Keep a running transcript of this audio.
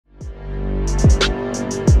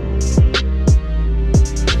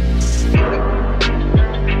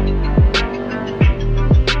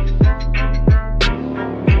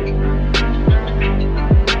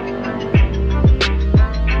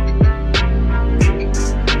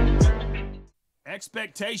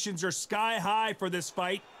Expectations are sky high for this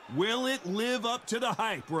fight. Will it live up to the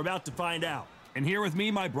hype? We're about to find out. And here with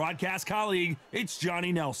me, my broadcast colleague, it's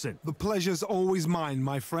Johnny Nelson. The pleasure's always mine,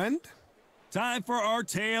 my friend. Time for our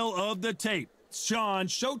tale of the tape. Shawn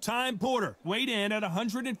Showtime Porter weighed in at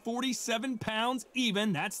 147 pounds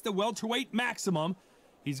even. That's the welterweight maximum.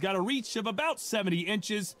 He's got a reach of about 70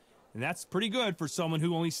 inches, and that's pretty good for someone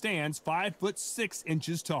who only stands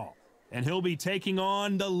 5'6" tall. And he'll be taking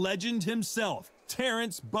on the legend himself,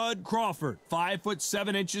 Terence "Bud" Crawford,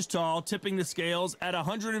 5'7" tall, tipping the scales at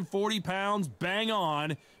 140 pounds, bang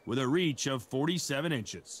on, with a reach of 47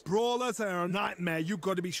 inches. Brawlers are a nightmare. You've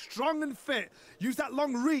got to be strong and fit. Use that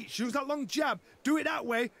long reach, use that long jab. Do it that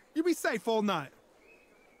way, you'll be safe all night.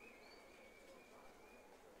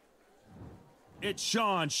 It's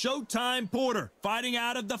Shawn Showtime Porter fighting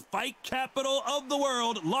out of the fight capital of the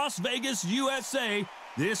world, Las Vegas, USA.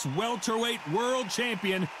 This welterweight world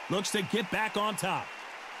champion looks to get back on top.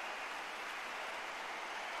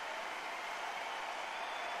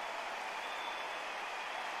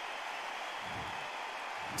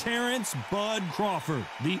 Terence "Bud" Crawford,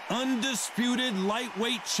 the undisputed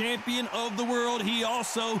lightweight champion of the world. He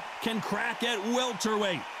also can crack at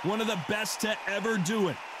welterweight, one of the best to ever do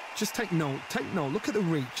it. Just take note, Look at the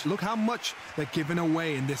reach. Look how much they're giving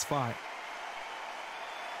away in this fight.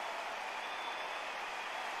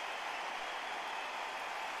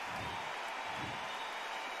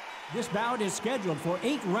 This bout is scheduled for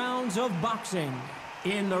 8 rounds of boxing.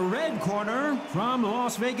 In the red corner, from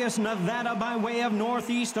Las Vegas, Nevada, by way of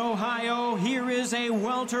Northeast Ohio, here is a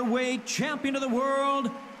welterweight champion of the world,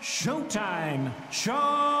 Showtime,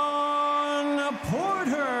 Shawn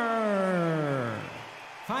Porter.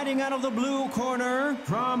 Fighting out of the blue corner,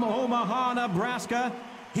 from Omaha, Nebraska,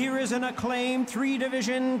 here is an acclaimed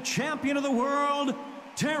 3-division champion of the world,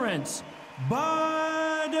 Terence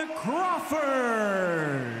 "Bud"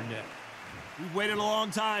 Crawford. We've waited a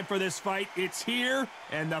long time for this fight. It's here,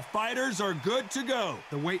 and the fighters are good to go.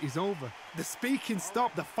 The wait is over. The speaking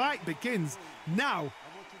stopped. The fight begins. Now,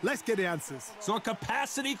 let's get the answers. So a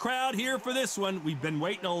capacity crowd here for this one. We've been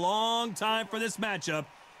waiting a long time for this matchup,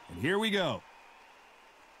 and here we go.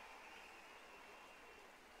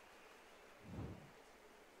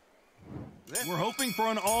 We're hoping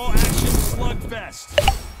for an all-action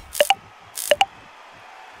slugfest.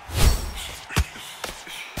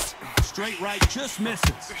 Straight right just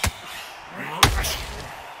misses.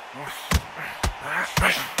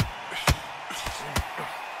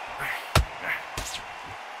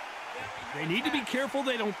 They need to be careful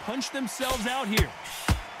they don't punch themselves out here.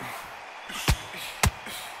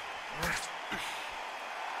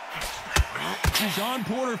 Shawn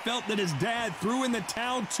Porter felt that his dad threw in the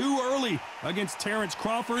towel too early against Terence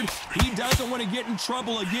Crawford. He doesn't want to get in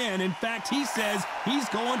trouble again. In fact, he says he's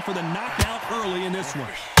going for the knockout early in this one.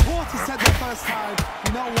 Porter said the first time,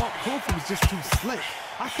 you know what, Crawford was just too slick.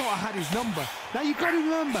 I thought I had his number. Now you've got to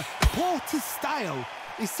remember, Porter's style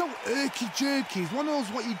is so irky-jerky. He's one of those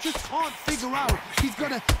what you just can't figure out. He's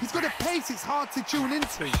got a pace it's hard to tune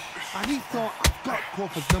into. And he thought, I've got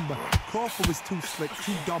Crawford's number. Crawford was too slick,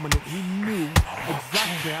 too dominant. He knew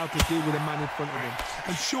exactly how to deal with a man in front of him.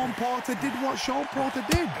 And Shawn Porter did what Shawn Porter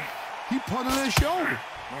did. He put on a show.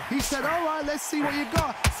 He said, all right, let's see what you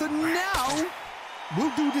got. So now,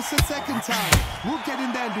 we'll do this a second time. We'll get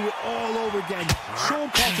in there and do it all over again.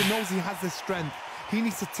 Shawn Porter knows he has the strength. He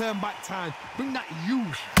needs to turn back time, bring that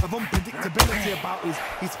youth of unpredictability about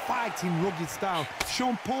his fighting, rugged style.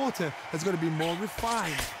 Shawn Porter has got to be more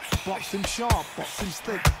refined. Box him sharp, box him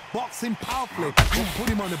slick, box him powerfully, and put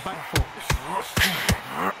him on the back foot.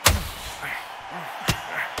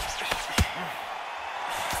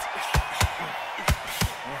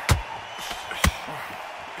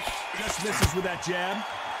 Just misses with that jab.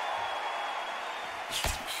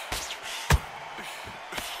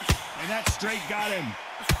 And that straight got him.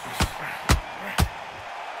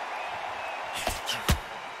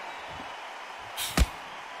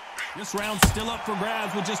 This round's still up for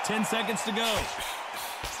grabs with just 10 seconds to go.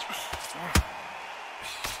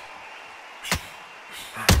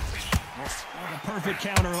 The perfect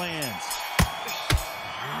counter lands.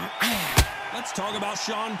 Let's talk about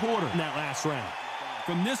Shawn Porter in that last round.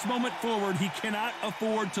 From this moment forward, he cannot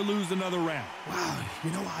afford to lose another round. Wow, you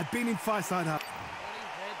know what? I've been in fights like that.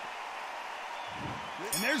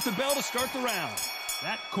 And there's the bell to start the round.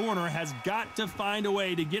 That corner has got to find a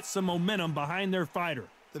way to get some momentum behind their fighter.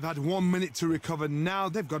 They've had 1 minute to recover. Now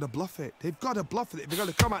they've got to bluff it. They've got to bluff it. They've got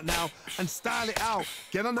to come out now and style it out.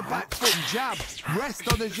 Get on the back foot, jab,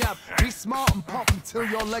 rest on the jab. Be smart and pop until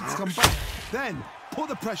your legs come back. Then put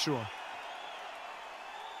the pressure on.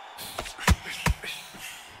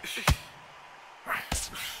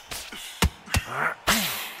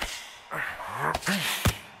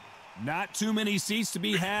 Not too many seats to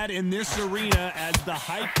be had in this arena as the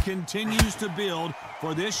hype continues to build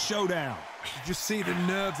for this showdown. You just see the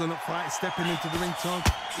nerves on that fight stepping into the ring, Tom.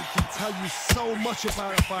 It can tell you so much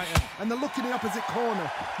about a fighter. And then look in the opposite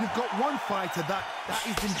corner. You've got one fighter that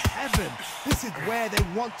is in heaven. This is where they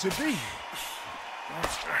want to be.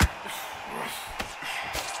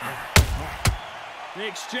 They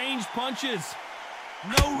exchange punches.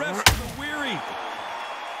 No rest for the weary.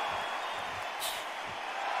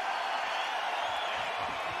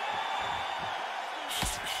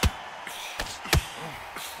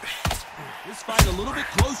 This fight a little bit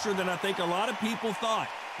closer than I think a lot of people thought.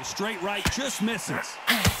 The straight right just misses.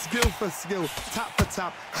 Skill for skill, tap for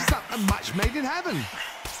tap. Just like a match made in heaven.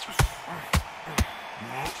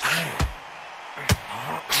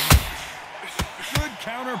 Good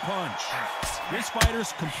counter punch. This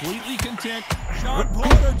fighter's completely content. Shawn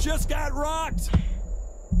Porter just got rocked.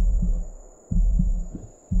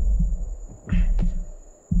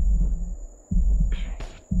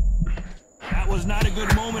 That was not a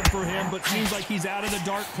good moment for him, but seems like he's out of the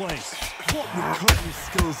dark place. What recovery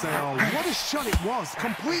skills they are. What a shot it was.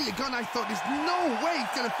 Completely gone. I thought there's no way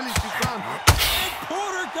he's going to finish this round. And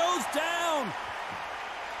Porter goes down.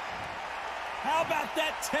 How about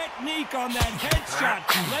that technique on that headshot?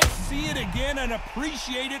 Let's see it again and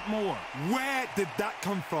appreciate it more. Where did that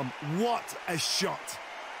come from? What a shot.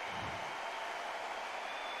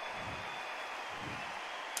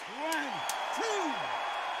 1, 2, 3,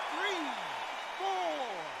 4.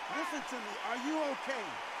 Listen to me. Are you okay?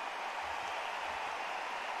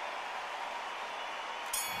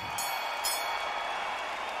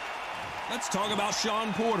 Let's talk about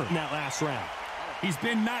Shawn Porter in that last round. He's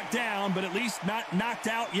been knocked down, but at least not knocked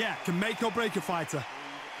out yet. Can make or break a fighter.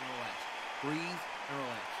 Breathe and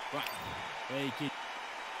relax. Right. Take it.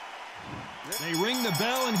 They ring the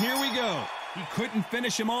bell, and here we go. He couldn't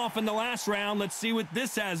finish him off in the last round. Let's see what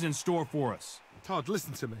this has in store for us. Todd,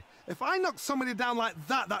 listen to me. If I knock somebody down like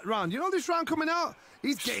that round, you know this round coming out?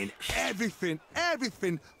 He's getting everything,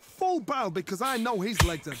 full barrel, because I know his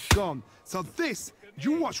legs are gone. So this,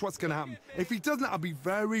 you watch what's going to happen. If he doesn't, I'll be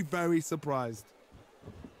very, very surprised.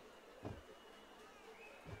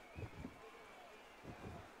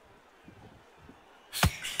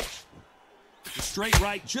 The straight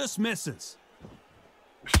right just misses.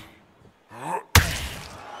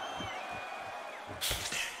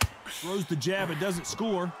 Throws the jab, it doesn't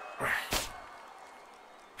score.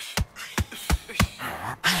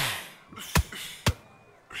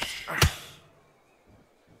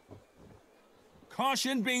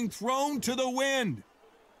 Caution being thrown to the wind.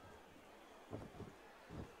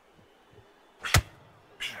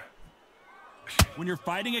 When you're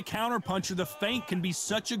fighting a counterpuncher, the feint can be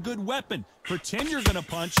such a good weapon. Pretend you're going to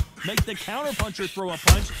punch, make the counterpuncher throw a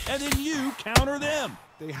punch, and then you counter them.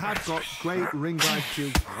 They have got great ring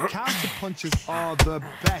IQ. Counter punches are the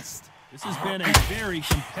best. This has been a very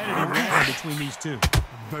competitive round between these two.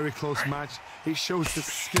 Very close match. It shows the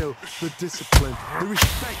skill, the discipline, the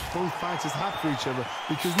respect both fighters have for each other,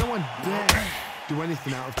 because no one dare do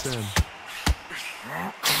anything out of turn.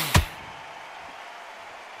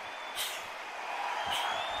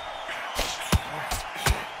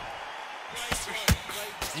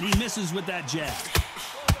 And he misses with that jab.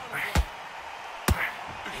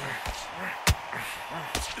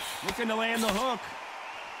 Looking to land the hook.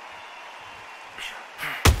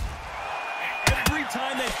 Every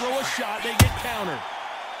time they throw a shot, they get countered.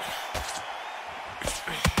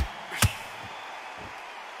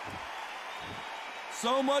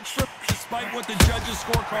 So much for, despite what the judges'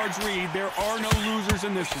 scorecards read, there are no losers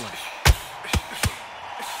in this one.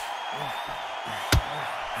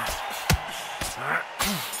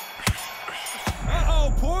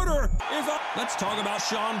 Uh-oh, Porter is up. Let's talk about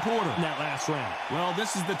Shawn Porter in that last round. Well,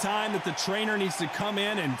 this is the time that the trainer needs to come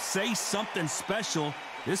in and say something special.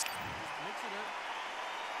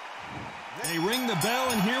 They ring the bell,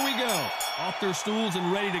 and here we go. Off their stools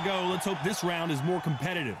and ready to go. Let's hope this round is more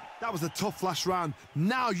competitive. That was a tough last round.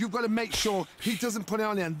 Now you've got to make sure he doesn't put it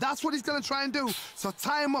on the end. That's what he's going to try and do. So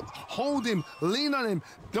tie him up, hold him, lean on him.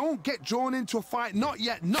 Don't get drawn into a fight. Not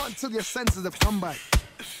yet. Not until your senses have come back.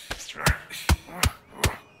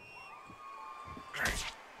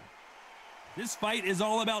 This fight is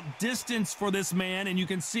all about distance for this man, and you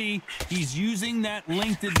can see he's using that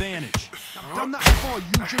length advantage. I've done that before.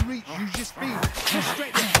 Use your reach, use your speed.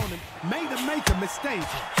 Frustrate the opponent. Make a mistake.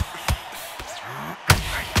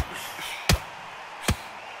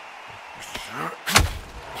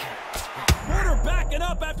 Porter backing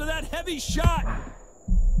up after that heavy shot.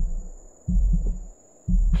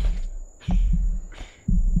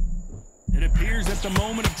 It appears that the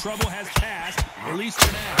moment of trouble has passed, at least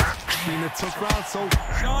for now. It's been a tough round, so...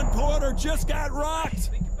 Shawn Porter just got rocked.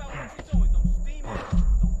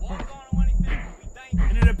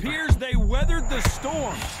 And it appears they weathered the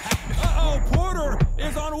storm. Uh-oh, Porter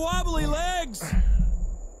is on wobbly legs.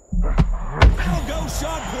 That'll go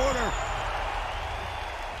Shawn Porter.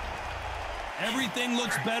 Everything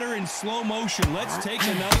looks better in slow motion. Let's take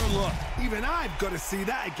another look. Even I've got to see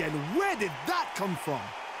that again. Where did that come from?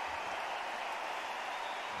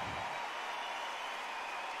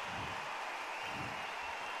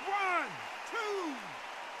 One, two,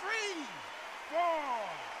 three, 4,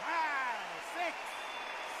 5, 6,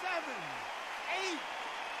 7, 8,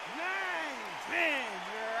 9, 10.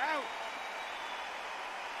 You're out.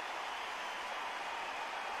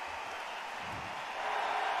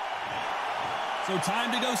 So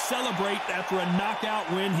time to go celebrate after a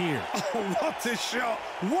knockout win here. Oh, what a shot.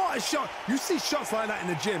 What a shot. You see shots like that in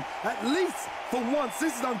the gym. At least for once,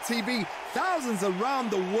 this is on TV. Thousands around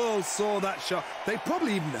the world saw that shot. They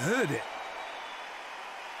probably even heard it.